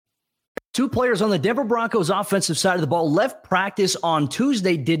Two players on the Denver Broncos offensive side of the ball left practice on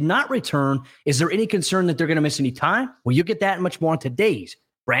Tuesday, did not return. Is there any concern that they're going to miss any time? Well, you get that and much more on today's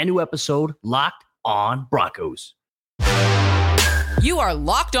brand new episode, Locked On Broncos. You are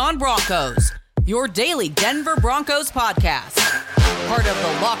Locked On Broncos, your daily Denver Broncos podcast. Part of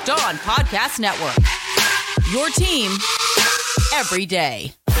the Locked On Podcast Network. Your team every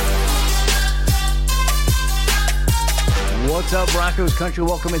day. What's up, Broncos country?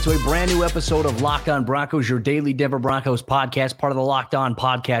 Welcome into a brand new episode of Locked On Broncos, your daily Denver Broncos podcast, part of the Locked On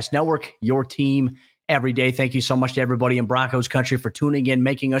Podcast Network, your team every day. Thank you so much to everybody in Broncos country for tuning in,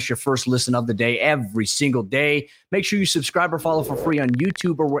 making us your first listen of the day every single day. Make sure you subscribe or follow for free on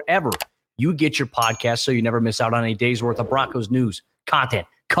YouTube or wherever you get your podcast so you never miss out on a day's worth of Broncos news, content,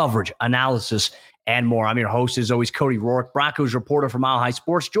 coverage, analysis, and more. I'm your host, as always, Cody Rourke, Broncos reporter for Mile High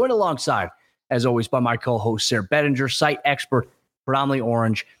Sports, joined alongside, as always, by my co-host, Sarah Bettinger, site expert,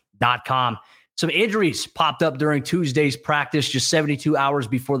 predominantlyorange.com. Some injuries popped up during Tuesday's practice, just 72 hours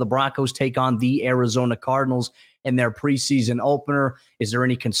before the Broncos take on the Arizona Cardinals in their preseason opener. Is there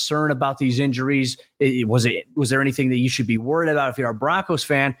any concern about these injuries? Was there anything that you should be worried about if you're a Broncos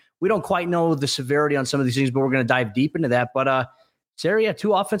fan? We don't quite know the severity on some of these things, but we're going to dive deep into that. But Sarah, yeah,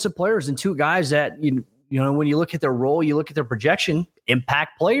 two offensive players and two guys that, you know, when you look at their role, you look at their projection,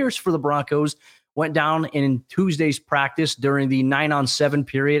 impact players for the Broncos, went down in Tuesday's practice during the 9-on-7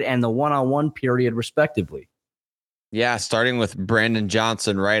 period and the 1-on-1 period, respectively. Yeah, starting with Brandon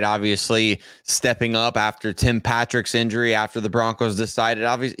Johnson, right? Obviously stepping up after Tim Patrick's injury, after the Broncos decided,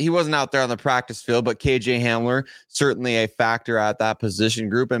 obviously he wasn't out there on the practice field, but KJ Hamler, certainly a factor at that position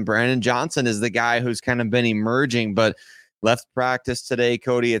group. And Brandon Johnson is the guy who's kind of been emerging, but left practice today,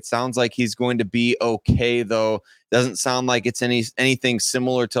 Cody. It sounds like he's going to be okay, though. Doesn't sound like it's anything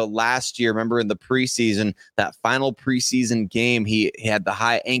similar to last year. Remember in the preseason, that final preseason game, he had the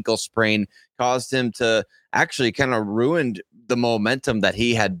high ankle sprain, caused him to actually kind of ruined the momentum that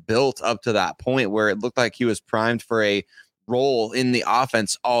he had built up to that point where it looked like he was primed for a role in the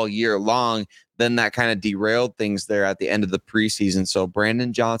offense all year long. Then that kind of derailed things there at the end of the preseason. So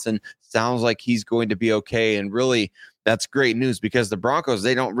Brandon Johnson sounds like he's going to be okay. And really, that's great news because the Broncos,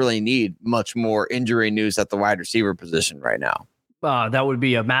 they don't really need much more injury news at the wide receiver position right now. That would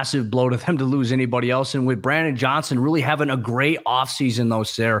be a massive blow to them to lose anybody else. And with Brandon Johnson really having a great offseason, though,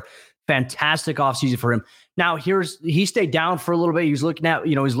 Sarah, fantastic offseason for him. Now, he stayed down for a little bit. He's looked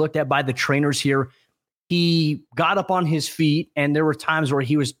at by the trainers here. He got up on his feet, and there were times where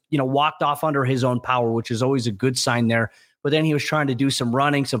he was, walked off under his own power, which is always a good sign there. But then he was trying to do some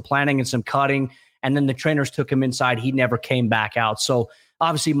running, some planning, and some cutting. And then the trainers took him inside. He never came back out. So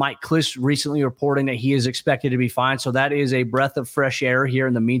obviously Mike Kliss recently reporting that he is expected to be fine. So that is a breath of fresh air here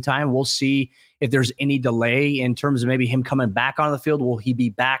in the meantime. We'll see if there's any delay in terms of maybe him coming back on the field. Will he be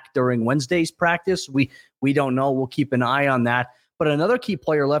back during Wednesday's practice? We don't know. We'll keep an eye on that. But another key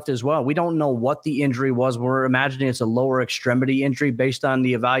player left as well. We don't know what the injury was. We're imagining it's a lower extremity injury based on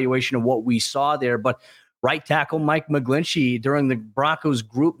the evaluation of what we saw there. But right tackle Mike McGlinchey during the Broncos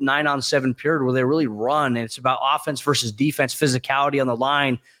group 9-on-7 period where they really run. And it's about offense versus defense, physicality on the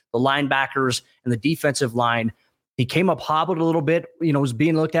line, the linebackers and the defensive line. He came up hobbled a little bit, was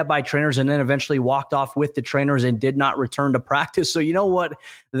being looked at by trainers and then eventually walked off with the trainers and did not return to practice. So you know what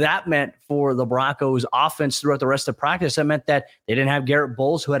that meant for the Broncos offense throughout the rest of practice? That meant that they didn't have Garrett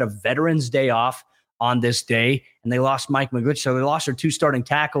Bowles, who had a Veterans Day off on this day, and they lost Mike McGlinchey. So they lost their two starting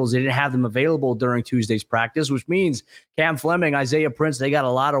tackles. They didn't have them available during Tuesday's practice, which means Cam Fleming, Isaiah Prince, they got a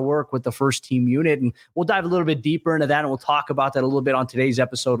lot of work with the first team unit. And we'll dive a little bit deeper into that, and we'll talk about that a little bit on today's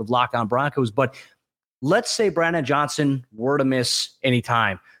episode of Locked On Broncos. But let's say Brandon Johnson were to miss any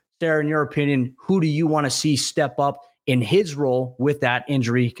time. Sarah, in your opinion, who do you want to see step up in his role with that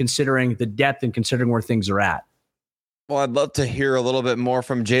injury, considering the depth and considering where things are at? Well, I'd love to hear a little bit more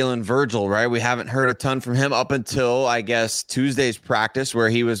from Jalen Virgil, right? We haven't heard a ton from him up until, I guess, Tuesday's practice where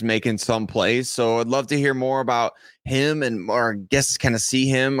he was making some plays. So I'd love to hear more about him or I guess kind of see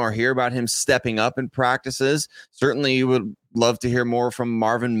him or hear about him stepping up in practices. Certainly you would love to hear more from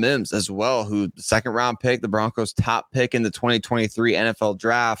Marvin Mims as well, who the second round pick, the Broncos top pick in the 2023 NFL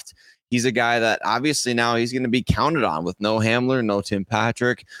draft. He's a guy that obviously now he's going to be counted on with no Hamler, no Tim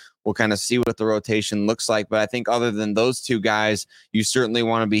Patrick. We'll kind of see what the rotation looks like. But I think other than those two guys, you certainly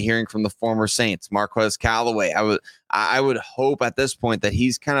want to be hearing from the former Saints, Marquez Callaway. I would hope at this point that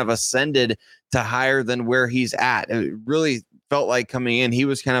he's kind of ascended to higher than where he's at. It really felt like coming in, he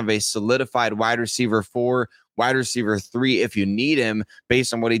was kind of a solidified wide receiver 4, wide receiver 3 if you need him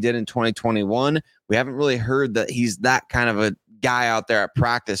based on what he did in 2021. We haven't really heard that he's that kind of a guy out there at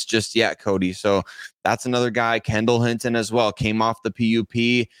practice just yet, Cody. So that's another guy. Kendall Hinton as well came off the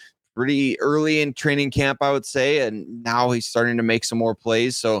PUP. pretty early in training camp, I would say. And now he's starting to make some more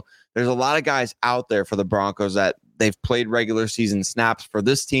plays. So there's a lot of guys out there for the Broncos that they've played regular season snaps for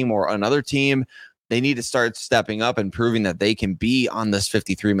this team or another team. They need to start stepping up and proving that they can be on this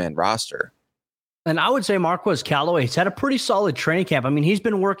 53-man roster. And I would say Marquez Callaway has had a pretty solid training camp. I mean, he's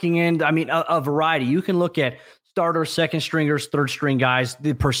been working in, a variety. You can look at starters, second stringers, third string guys,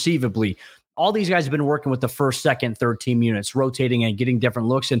 perceivably. All these guys have been working with the first, second, third team units, rotating and getting different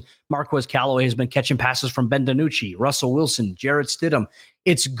looks. And Marquez Callaway has been catching passes from Ben DiNucci, Russell Wilson, Jarrett Stidham.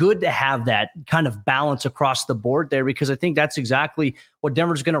 It's good to have that kind of balance across the board there, because I think that's exactly what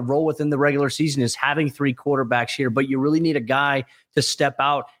Denver's going to roll with in the regular season, is having three quarterbacks here. But you really need a guy to step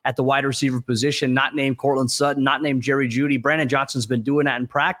out at the wide receiver position, not named Cortland Sutton, not named Jerry Jeudy. Brandon Johnson's been doing that in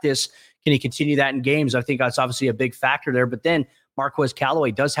practice. Can he continue that in games? I think that's obviously a big factor there. But then Marquez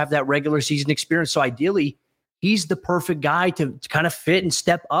Callaway does have that regular season experience. So ideally, he's the perfect guy to kind of fit and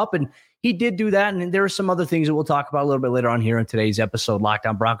step up. And he did do that. And there are some other things that we'll talk about a little bit later on here in today's episode, Locked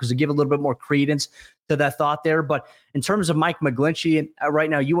On Broncos, to give a little bit more credence to that thought there. But in terms of Mike McGlinchey, and right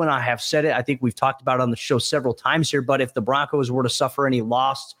now, you and I have said it. I think we've talked about it on the show several times here. But if the Broncos were to suffer any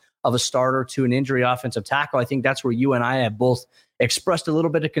loss of a starter to an injury offensive tackle, I think that's where you and I have both expressed a little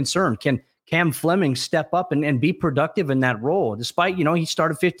bit of concern. Can Cam Fleming step up and be productive in that role? Despite, he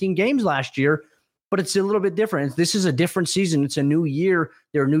started 15 games last year, but it's a little bit different. This is a different season. It's a new year.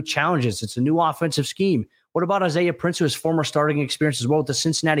 There are new challenges. It's a new offensive scheme. What about Isaiah Prince, who has former starting experience as well with the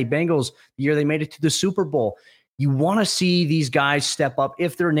Cincinnati Bengals, the year they made it to the Super Bowl? You want to see these guys step up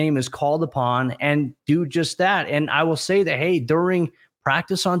if their name is called upon and do just that. And I will say that, hey, during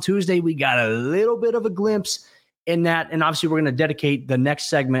practice on Tuesday, we got a little bit of a glimpse in that. And obviously, we're going to dedicate the next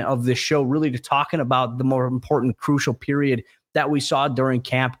segment of this show really to talking about the more important, crucial period that we saw during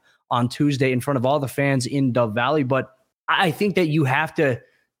camp on Tuesday in front of all the fans in Dove Valley. But I think that you have to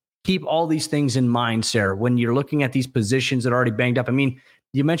keep all these things in mind, Sarah, when you're looking at these positions that are already banged up. I mean,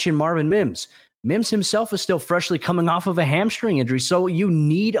 you mentioned Marvin Mims. Mims himself is still freshly coming off of a hamstring injury. So you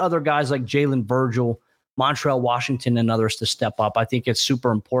need other guys like Jalen Virgil, Montrell Washington, and others to step up. I think it's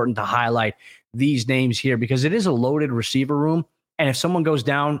super important to highlight these names here because it is a loaded receiver room. And if someone goes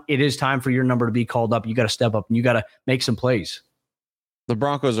down, it is time for your number to be called up. You got to step up and you got to make some plays. The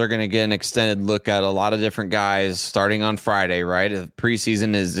Broncos are going to get an extended look at a lot of different guys starting on Friday, right? The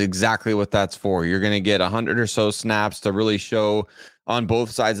preseason is exactly what that's for. You're going to get 100 or so snaps to really show on both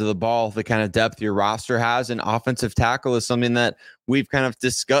sides of the ball the kind of depth your roster has. And offensive tackle is something that we've kind of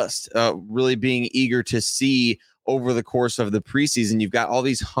discussed, really being eager to see over the course of the preseason. You've got all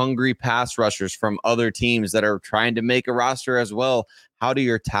these hungry pass rushers from other teams that are trying to make a roster as well. How do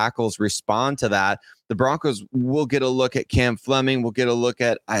your tackles respond to that? The Broncos will get a look at Cam Fleming. We'll get a look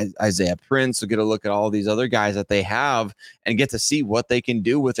at Isaiah Prince. We'll get a look at all these other guys that they have and get to see what they can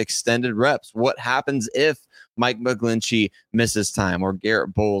do with extended reps. What happens if Mike McGlinchey misses time or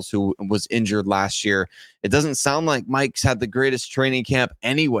Garrett Bowles, who was injured last year? It doesn't sound like Mike's had the greatest training camp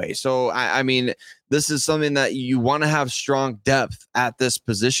anyway. So, I mean, this is something that you want to have strong depth at this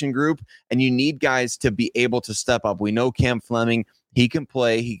position group, and you need guys to be able to step up. We know Cam Fleming, he can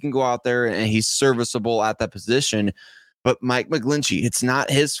play, he can go out there, and he's serviceable at that position. But Mike McGlinchey, it's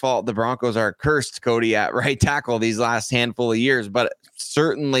not his fault the Broncos are cursed, Cody, at right tackle these last handful of years. But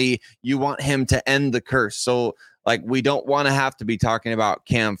certainly you want him to end the curse. So, like, we don't want to have to be talking about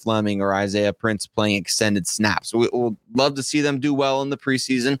Cam Fleming or Isaiah Prince playing extended snaps. We'll love to see them do well in the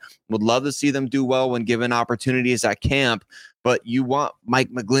preseason. Would love to see them do well when given opportunities at camp. But you want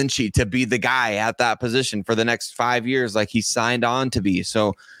Mike McGlinchey to be the guy at that position for the next 5 years, like he signed on to be.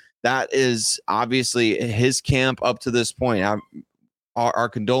 So that is obviously his camp up to this point. Our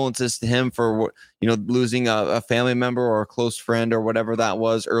condolences to him for, losing a family member or a close friend or whatever that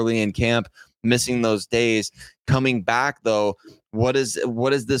was early in camp, missing those days. Coming back though, what does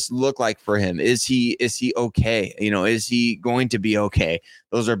this look like for him? Is he okay? Is he going to be okay?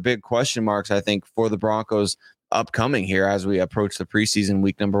 Those are big question marks, I think, for the Broncos upcoming here as we approach the preseason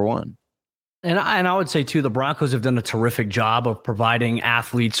week number 1. And I would say too, the Broncos have done a terrific job of providing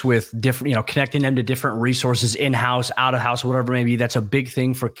athletes with different, connecting them to different resources, in-house, out-of-house, whatever maybe. That's a big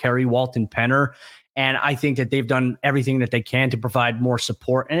thing for Kerry Walton Penner. And I think that they've done everything that they can to provide more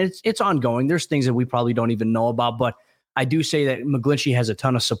support. And it's ongoing. There's things that we probably don't even know about, but I do say that McGlinchey has a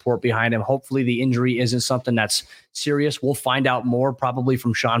ton of support behind him. Hopefully the injury isn't something that's serious. We'll find out more probably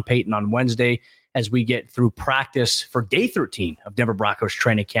from Sean Payton on Wednesday as we get through practice for day 13 of Denver Broncos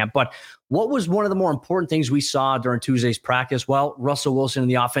training camp. But what was one of the more important things we saw during Tuesday's practice? Well, Russell Wilson in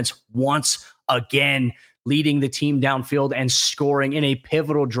the offense once again leading the team downfield and scoring in a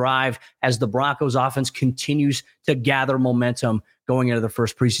pivotal drive as the Broncos offense continues to gather momentum going into the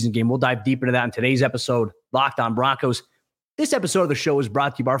first preseason game. We'll dive deep into that in today's episode, Locked On Broncos. This episode of the show is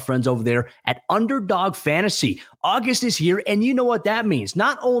brought to you by our friends over there at Underdog Fantasy. August is here, and you know what that means.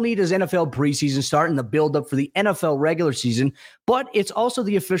 Not only does NFL preseason start and the build-up for the NFL regular season, but it's also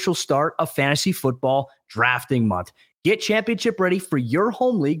the official start of fantasy football drafting month. Get championship ready for your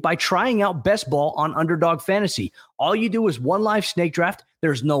home league by trying out Best Ball on Underdog Fantasy. All you do is one live snake draft.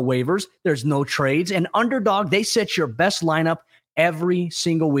 There's no waivers. There's no trades. And Underdog, they set your best lineup every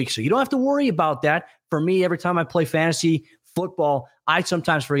single week. So you don't have to worry about that. For me, every time I play fantasy football, I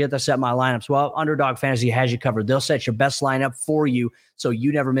sometimes forget to set my lineups. Well, Underdog Fantasy has you covered. They'll set your best lineup for you so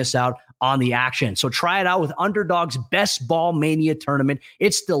you never miss out on the action. So try it out with Underdog's Best Ball Mania tournament.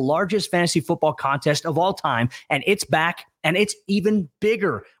 It's the largest fantasy football contest of all time, and it's back, and it's even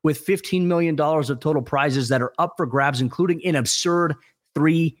bigger with $15 million of total prizes that are up for grabs, including an absurd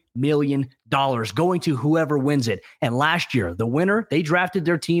 $3 million going to whoever wins it. And last year, the winner, they drafted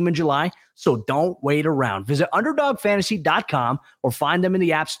their team in July, so don't wait around. Visit UnderdogFantasy.com or find them in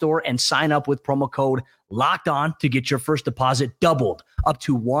the App Store and sign up with promo code LOCKEDON to get your first deposit doubled up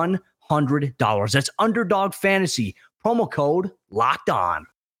to $100. That's Underdog Fantasy, promo code LOCKEDON.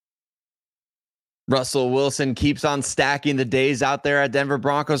 Russell Wilson keeps on stacking the days out there at Denver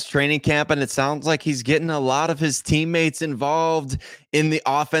Broncos training camp, and it sounds like he's getting a lot of his teammates involved in the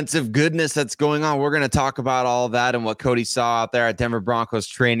offensive goodness that's going on. We're going to talk about all of that and what Cody saw out there at Denver Broncos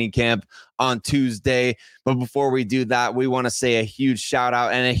training camp on Tuesday. But before we do that, we want to say a huge shout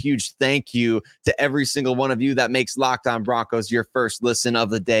out and a huge thank you to every single one of you that makes Locked On Broncos your first listen of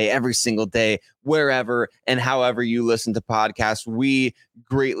the day, every single day, wherever and however you listen to podcasts. We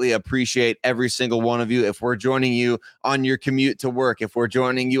greatly appreciate every single one of you. If we're joining you on your commute to work, if we're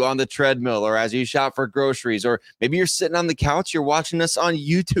joining you on the treadmill, or as you shop for groceries, or maybe you're sitting on the couch, you're watching us on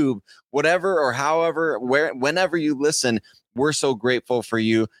YouTube, whatever or however, whenever you listen, we're so grateful for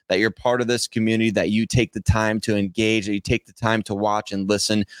you that you're part of this community, that you take the time to engage, that you take the time to watch and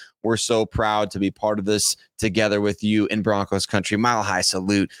listen. We're so proud to be part of this together with you in Broncos country. Mile high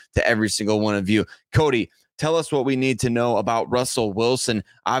salute to every single one of you. Cody, tell us what we need to know about Russell Wilson.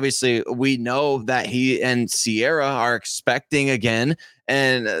 Obviously, we know that he and Sierra are expecting again,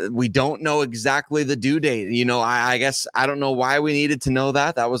 and we don't know exactly the due date. You know, I guess I don't know why we needed to know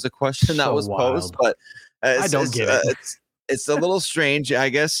that. That was a question that was posed, but I don't get it. It's a little strange. I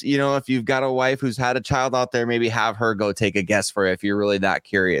guess, you know, if you've got a wife who's had a child out there, maybe have her go take a guess for it if you're really that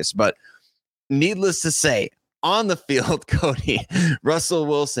curious. But needless to say, on the field, Cody, Russell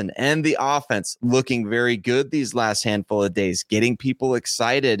Wilson and the offense looking very good these last handful of days, getting people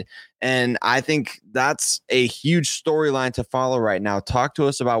excited. And I think that's a huge storyline to follow right now. Talk to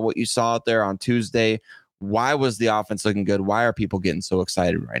us about what you saw out there on Tuesday. Why was the offense looking good? Why are people getting so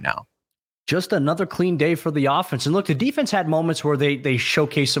excited right now? Just another clean day for the offense. And look, the defense had moments where they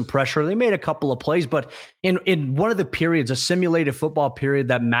showcased some pressure. They made a couple of plays, but in one of the periods, a simulated football period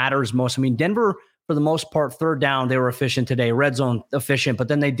that matters most. I mean, Denver, for the most part, third down, they were efficient today, red zone efficient, but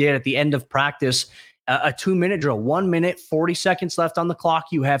then they did at the end of practice a 2-minute drill, 1 minute, 40 seconds left on the clock.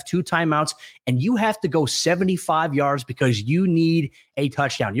 You have 2 timeouts and you have to go 75 yards because you need a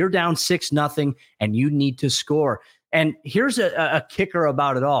touchdown. You're down 6-0 and you need to score. And here's a kicker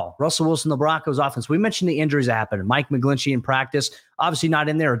about it all. Russell Wilson, the Broncos offense. We mentioned the injuries that happened. Mike McGlinchey in practice, obviously not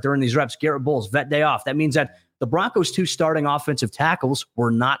in there during these reps. Garrett Bowles, vet day off. That means that the Broncos' 2 starting offensive tackles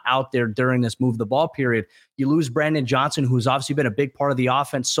were not out there during this move the ball period. You lose Brandon Johnson, who's obviously been a big part of the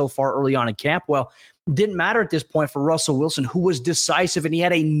offense so far early on in camp. Well, it didn't matter at this point for Russell Wilson, who was decisive, and he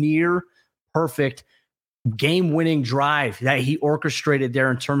had a near perfect game-winning drive that he orchestrated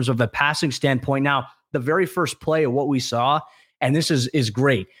there in terms of a passing standpoint. Now, the very first play of what we saw, and this is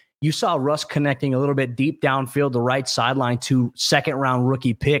great. You saw Russ connecting a little bit deep downfield, the right sideline, to second-round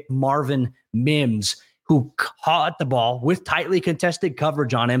rookie pick Marvin Mims, who caught the ball with tightly contested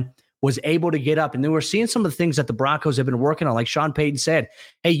coverage on him, was able to get up. And then we're seeing some of the things that the Broncos have been working on. Like Sean Payton said,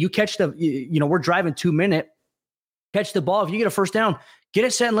 hey, you catch we're driving 2 minute, catch the ball. If you get a first down, get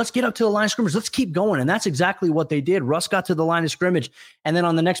it set and let's get up to the line of scrimmage. Let's keep going. And that's exactly what they did. Russ got to the line of scrimmage. And then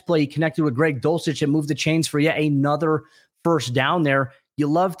on the next play, he connected with Greg Dulcich and moved the chains for yet another first down there. You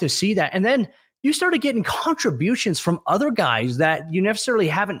love to see that. And then you started getting contributions from other guys that you necessarily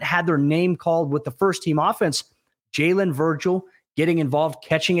haven't had their name called with the first team offense. Jalen Virgil getting involved,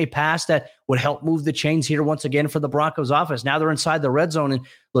 catching a pass that would help move the chains here once again for the Broncos offense. Now they're inside the red zone. And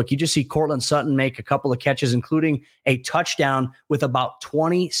look, you just see Cortland Sutton make a couple of catches, including a touchdown with about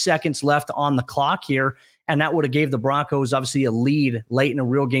 20 seconds left on the clock here. and that would have gave the Broncos obviously a lead late in a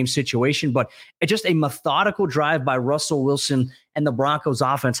real game situation. But it's just a methodical drive by Russell Wilson and the Broncos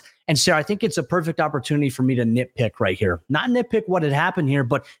offense. And Sarah, I think it's a perfect opportunity for me to nitpick right here. Not nitpick what had happened here,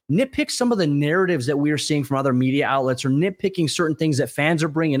 but nitpick some of the narratives that we are seeing from other media outlets, or nitpicking certain things that fans are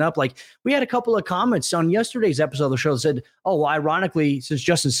bringing up. Like, we had a couple of comments on yesterday's episode of the show that said, oh, well, ironically, since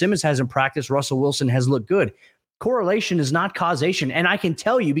Justin Simmons hasn't practiced, Russell Wilson has looked good. Correlation is not causation. And I can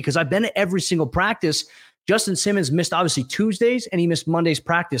tell you, because I've been at every single practice, Justin Simmons missed obviously Tuesdays and he missed Monday's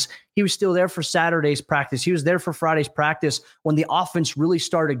practice. He was still there for Saturday's practice. He was there for Friday's practice when the offense really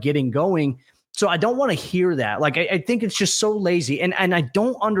started getting going. So I don't want to hear that. Like, I think it's just so lazy. And I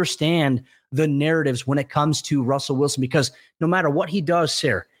don't understand the narratives when it comes to Russell Wilson, because no matter what he does,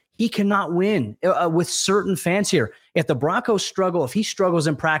 Sarah, he cannot win with certain fans here. If the Broncos struggle, if he struggles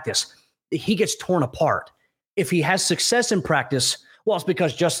in practice, he gets torn apart. If he has success in practice, well, it's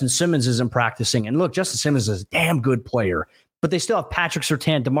because Justin Simmons isn't practicing. And look, Justin Simmons is a damn good player, but they still have Patrick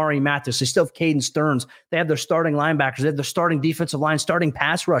Surtain, Damari Mathis. They still have Caden Stearns. They have their starting linebackers. They have their starting defensive line, starting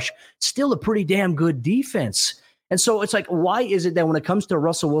pass rush. Still a pretty damn good defense. And so it's like, why is it that when it comes to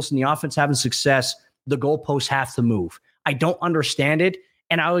Russell Wilson, the offense having success, the goalposts have to move? I don't understand it.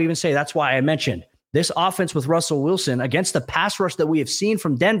 And I'll even say that's why I mentioned this offense with Russell Wilson against the pass rush that we have seen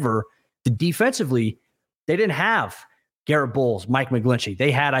from Denver, defensively, they didn't have Garrett Bowles, Mike McGlinchey.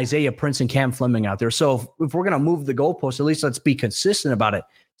 They had Isaiah Prince and Cam Fleming out there. So if we're going to move the goalpost, at least let's be consistent about it.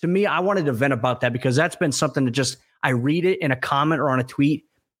 To me, I wanted to vent about that, because that's been something that just, I read it in a comment or on a tweet,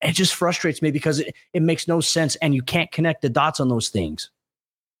 and it just frustrates me because it makes no sense, and you can't connect the dots on those things.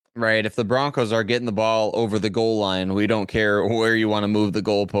 Right. If the Broncos are getting the ball over the goal line, we don't care where you want to move the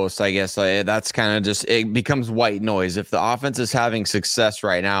goalposts. I guess that's kind of just, it becomes white noise. If the offense is having success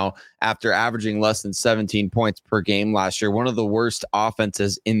right now, after averaging less than 17 points per game last year, one of the worst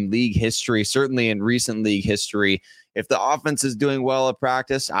offenses in league history, certainly in recent league history. If the offense is doing well at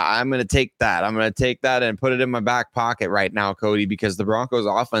practice, I'm going to take that. I'm going to take that and put it in my back pocket right now, Cody, because the Broncos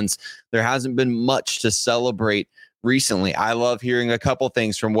offense, there hasn't been much to celebrate recently. I love hearing a couple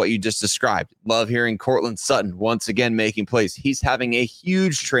things from what you just described. Love hearing Courtland Sutton once again making plays. He's having a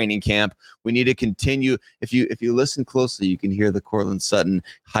huge training camp. We need to continue. If you listen closely, you can hear the Courtland Sutton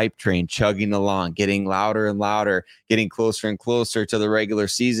hype train chugging along, getting louder and louder, getting closer and closer to the regular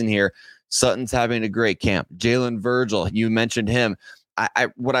season here. Sutton's having a great camp. Jalen Virgil, you mentioned him.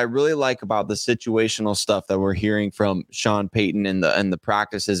 What I really like about the situational stuff that we're hearing from Sean Payton and the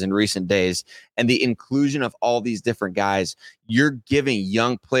practices in recent days, and the inclusion of all these different guys, you're giving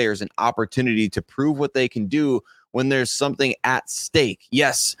young players an opportunity to prove what they can do when there's something at stake.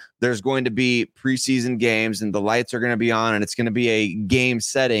 Yes, there's going to be preseason games and the lights are going to be on and it's going to be a game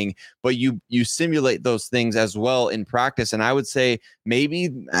setting, but you simulate those things as well in practice. And I would say maybe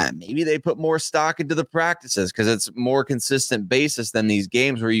they put more stock into the practices, because it's more consistent basis than these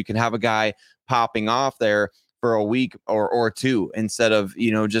games where you can have a guy popping off there for a week or two, instead of,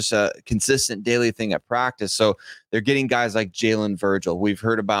 just a consistent daily thing at practice. So they're getting guys like Jalen Virgil. We've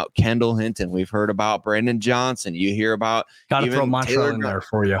heard about Kendall Hinton. We've heard about Brandon Johnson. You hear about, got to throw Montreal in there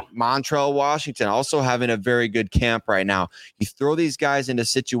for you. Montreal Washington also having a very good camp right now. You throw these guys into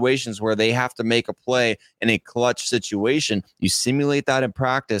situations where they have to make a play in a clutch situation. You simulate that in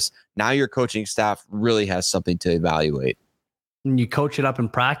practice. Now your coaching staff really has something to evaluate. And you coach it up in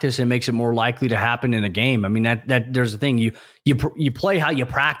practice, it makes it more likely to happen in a game. I mean, that there's the thing, you play how you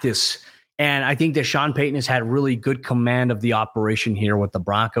practice. And I think that Sean Payton has had really good command of the operation here with the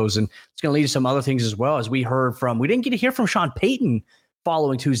Broncos. And it's going to lead to some other things as well. As we didn't get to hear from Sean Payton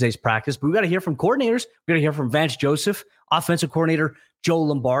following Tuesday's practice, but we got to hear from coordinators. We got to hear from Vance Joseph, offensive coordinator Joe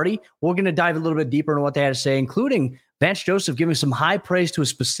Lombardi. We're going to dive a little bit deeper into what they had to say, including Vance Joseph giving some high praise to a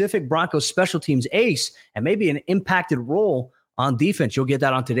specific Broncos special teams ace and maybe an impacted role on defense. You'll get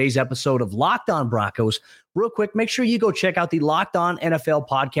that on today's episode of Locked On Broncos. Real quick, make sure you go check out the Locked On NFL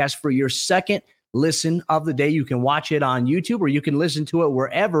podcast for your second listen of the day. You can watch it on YouTube, or you can listen to it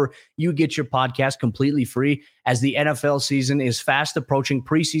wherever you get your podcast, completely free, as the NFL season is fast approaching.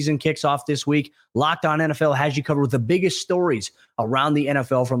 Preseason kicks off this week. Locked On NFL has you covered with the biggest stories around the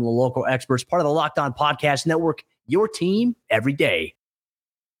NFL from the local experts. Part of the Locked On Podcast Network, your team every day.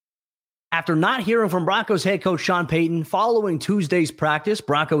 After not hearing from Broncos head coach Sean Payton following Tuesday's practice,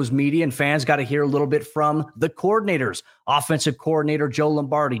 Broncos media and fans got to hear a little bit from the coordinators. Offensive coordinator Joe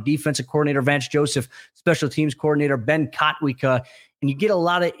Lombardi, defensive coordinator Vance Joseph, special teams coordinator Ben Kotwika. And you get a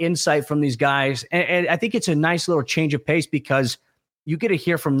lot of insight from these guys. And I think it's a nice little change of pace, because you get to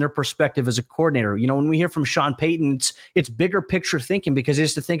hear from their perspective as a coordinator. When we hear from Sean Payton, it's bigger picture thinking, because he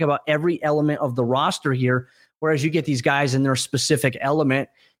has to think about every element of the roster here. Whereas you get these guys in their specific element,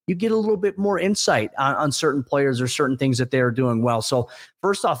 you get a little bit more insight on certain players or certain things that they are doing well. So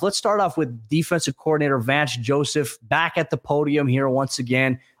first off, let's start off with defensive coordinator Vance Joseph back at the podium here once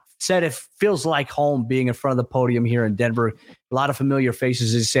again. Said it feels like home being in front of the podium here in Denver. A lot of familiar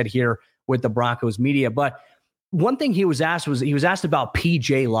faces, as he said, here with the Broncos media. But one thing he was asked about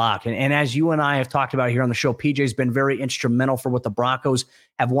PJ Locke. And as you and I have talked about here on the show, PJ's been very instrumental for what the Broncos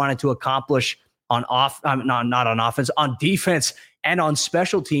have wanted to accomplish on not on offense, on defense and on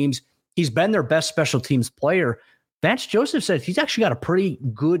special teams. He's been their best special teams player. Vance Joseph said he's actually got a pretty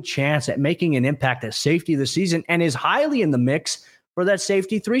good chance at making an impact at safety this season and is highly in the mix for that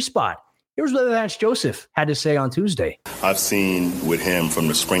safety 3 spot. Here's what Vance Joseph had to say on Tuesday. I've seen with him from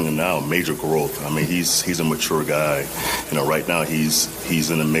the spring to now major growth. I mean, he's a mature guy. Right now he's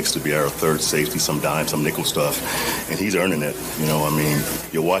in the mix to be our third safety, some dime, some nickel stuff, and he's earning it.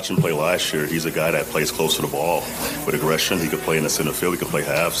 You watch him play last year. He's a guy that plays close to the ball with aggression. He could play in the center field. He could play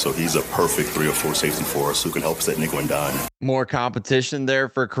half. So he's a perfect 3 or 4 safety for us who can help us at nickel and dime. More competition there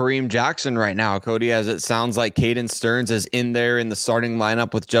for Kareem Jackson right now, Cody, as it sounds like Caden Stearns is in there in the starting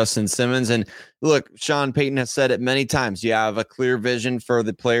lineup with Justin Simmons. And look, Sean Payton has said it many times. You have a clear vision for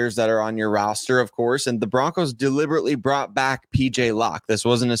the players that are on your roster, of course, and the Broncos deliberately brought back PJ Locke. This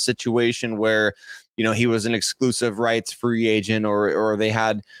wasn't a situation where, he was an exclusive rights free agent or they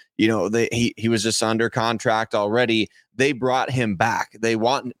had, he was just under contract already. They brought him back. They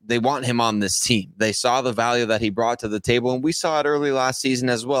want him on this team. They saw the value that he brought to the table, and we saw it early last season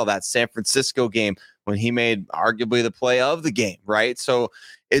as well, that San Francisco game when he made arguably the play of the game, right? So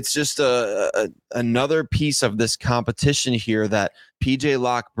it's just another piece of this competition here that PJ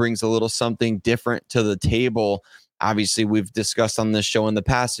Locke brings a little something different to the table. Obviously, we've discussed on this show in the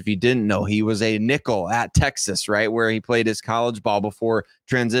past, if you didn't know, he was a nickel at Texas, right, where he played his college ball before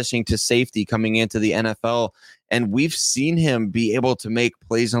transitioning to safety coming into the NFL. And we've seen him be able to make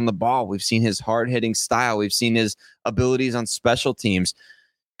plays on the ball. We've seen his hard-hitting style. We've seen his abilities on special teams.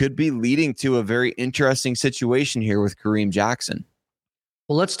 Could be leading to a very interesting situation here with Kareem Jackson.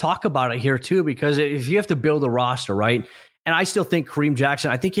 Well, let's talk about it here too, because if you have to build a roster, right? And I still think Kareem Jackson,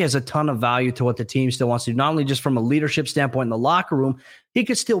 I think he has a ton of value to what the team still wants to do, not only just from a leadership standpoint in the locker room, he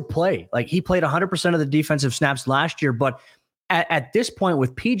could still play. Like he played 100% of the defensive snaps last year, but at this point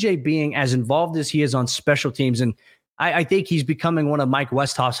with PJ being as involved as he is on special teams, and I think he's becoming one of Mike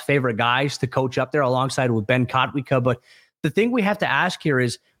Westhoff's favorite guys to coach up there alongside with Ben Kotwica. But the thing we have to ask here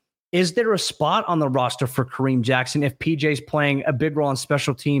is there a spot on the roster for Kareem Jackson if PJ's playing a big role on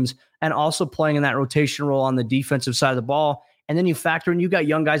special teams and also playing in that rotation role on the defensive side of the ball? And then you factor in, you got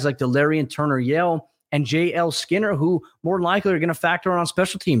young guys like Delarian Turner-Yale and J.L. Skinner, who more than likely are going to factor on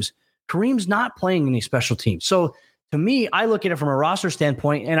special teams. Kareem's not playing any special teams. So to me, I look at it from a roster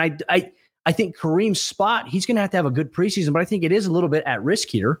standpoint, and I think Kareem's spot, he's going to have a good preseason, but I think it is a little bit at risk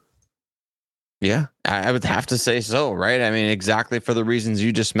here. Yeah, I would have to say so, right? I mean, exactly for the reasons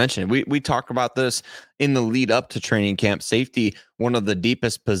you just mentioned. We talk about this in the lead up to training camp. Safety, one of the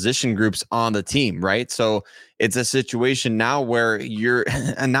deepest position groups on the team, right? So it's a situation now where you're,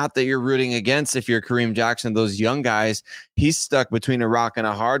 and not that you're rooting against if you're Kareem Jackson, those young guys, he's stuck between a rock and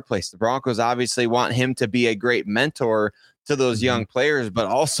a hard place. The Broncos obviously want him to be a great mentor to those young players, but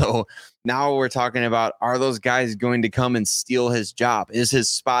also now we're talking about, are those guys going to come and steal his job? Is his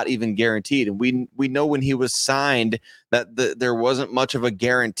spot even guaranteed? And we know when he was signed that there wasn't much of a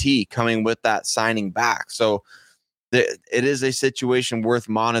guarantee coming with that signing back. So it is a situation worth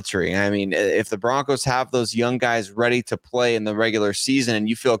monitoring. I mean, if the Broncos have those young guys ready to play in the regular season and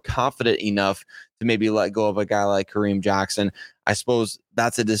you feel confident enough to maybe let go of a guy like Kareem Jackson, I suppose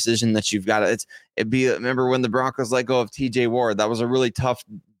that's a decision that you've got to, remember when the Broncos let go of TJ Ward, that was a really tough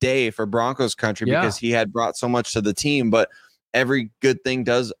day for Broncos country because he had brought so much to the team, but every good thing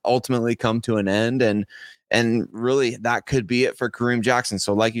does ultimately come to an end. And really that could be it for Kareem Jackson.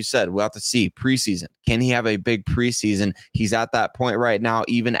 So like you said, we'll have to see preseason. Can he have a big preseason? He's at that point right now,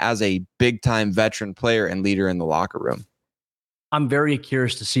 even as a big time veteran player and leader in the locker room. I'm very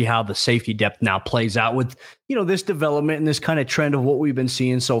curious to see how the safety depth now plays out with, this development and this kind of trend of what we've been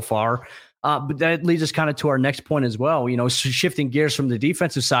seeing so far. But that leads us kind of to our next point as well. Shifting gears from the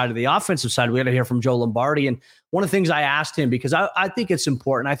defensive side to the offensive side, we got to hear from Joe Lombardi. And one of the things I asked him, because I think it's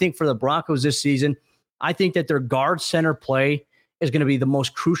important, I think for the Broncos this season, I think that their guard center play is going to be the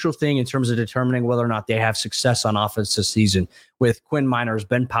most crucial thing in terms of determining whether or not they have success on offense this season with Quinn Miners,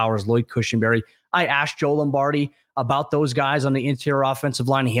 Ben Powers, Lloyd Cushenberry. I asked Joe Lombardi about those guys on the interior offensive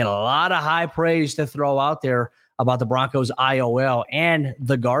line. He had a lot of high praise to throw out there about the Broncos IOL and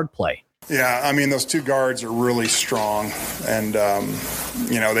the guard play. Yeah, I mean, those two guards are really strong. And,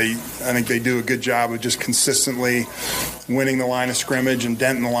 I think they do a good job of just consistently winning the line of scrimmage and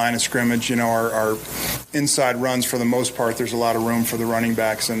denting the line of scrimmage. Our inside runs, for the most part, there's a lot of room for the running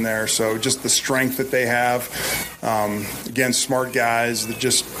backs in there. So just the strength that they have, again, smart guys that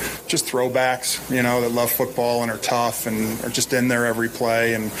just throwbacks, that love football and are tough and are just in there every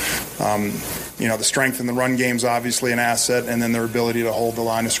play. And, the strength in the run game is obviously an asset, and then their ability to hold the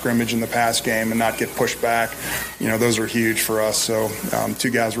line of scrimmage in the pass game and not get pushed back. Those are huge for us. So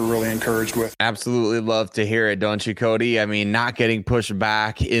two guys we're really encouraged with. Absolutely love to hear it, don't you, Cody? I mean, not getting pushed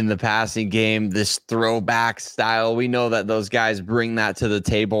back in the passing game, this throwback style. We know that those guys bring that to the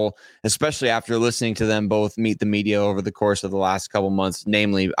table, especially after listening to them both meet the media over the course of the last couple months.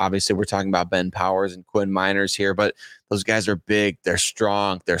 Namely, obviously, we're talking about Ben Powers and Quinn Miners here, but those guys are big, they're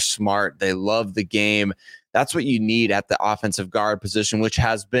strong, they're smart, they love the game. That's what you need at the offensive guard position, which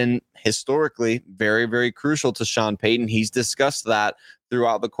has been historically very, very crucial to Sean Payton. He's discussed that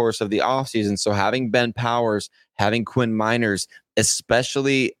throughout the course of the offseason. So having Ben Powers, having Quinn Miners,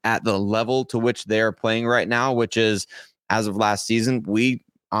 especially at the level to which they are playing right now, which is, as of last season, we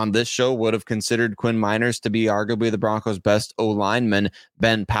on this show would have considered Quinn Miners to be arguably the Broncos' best O-lineman.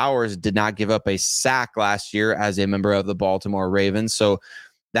 Ben Powers did not give up a sack last year as a member of the Baltimore Ravens. So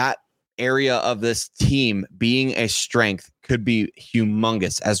that area of this team being a strength could be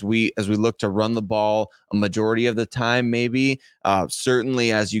humongous as we look to run the ball a majority of the time. Maybe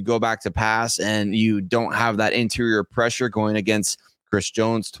certainly as you go back to pass and you don't have that interior pressure going against Chris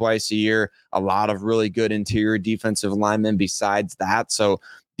Jones twice a year, a lot of really good interior defensive linemen besides that. So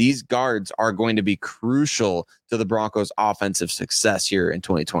these guards are going to be crucial to the Broncos' offensive success here in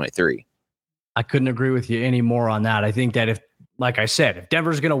 2023. I couldn't agree with you any more on that. I think that if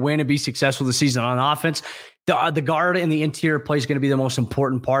Denver's going to win and be successful this season on offense, the guard and the interior play is going to be the most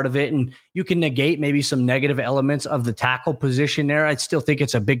important part of it. And you can negate maybe some negative elements of the tackle position there. I still think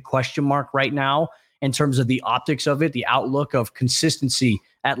it's a big question mark right now in terms of the optics of it, the outlook of consistency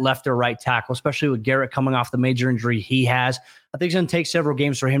at left or right tackle, especially with Garrett coming off the major injury he has. I think it's going to take several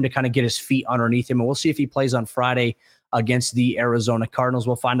games for him to kind of get his feet underneath him. And we'll see if he plays on Friday against the Arizona Cardinals.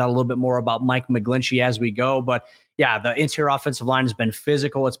 We'll find out a little bit more about Mike McGlinchey as we go. But yeah, the interior offensive line has been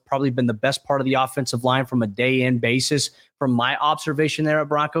physical. It's probably been the best part of the offensive line from a day-in basis from my observation there at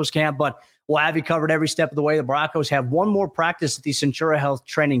Broncos camp. But we'll have you covered every step of the way. The Broncos have one more practice at the Centura Health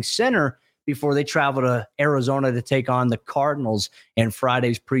Training Center before they travel to Arizona to take on the Cardinals in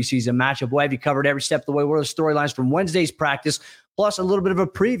Friday's preseason matchup. We'll have you covered every step of the way. What are the storylines from Wednesday's practice, plus a little bit of a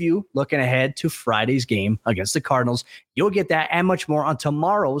preview looking ahead to Friday's game against the Cardinals. You'll get that and much more on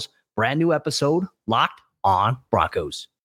tomorrow's brand new episode, Locked on Broncos.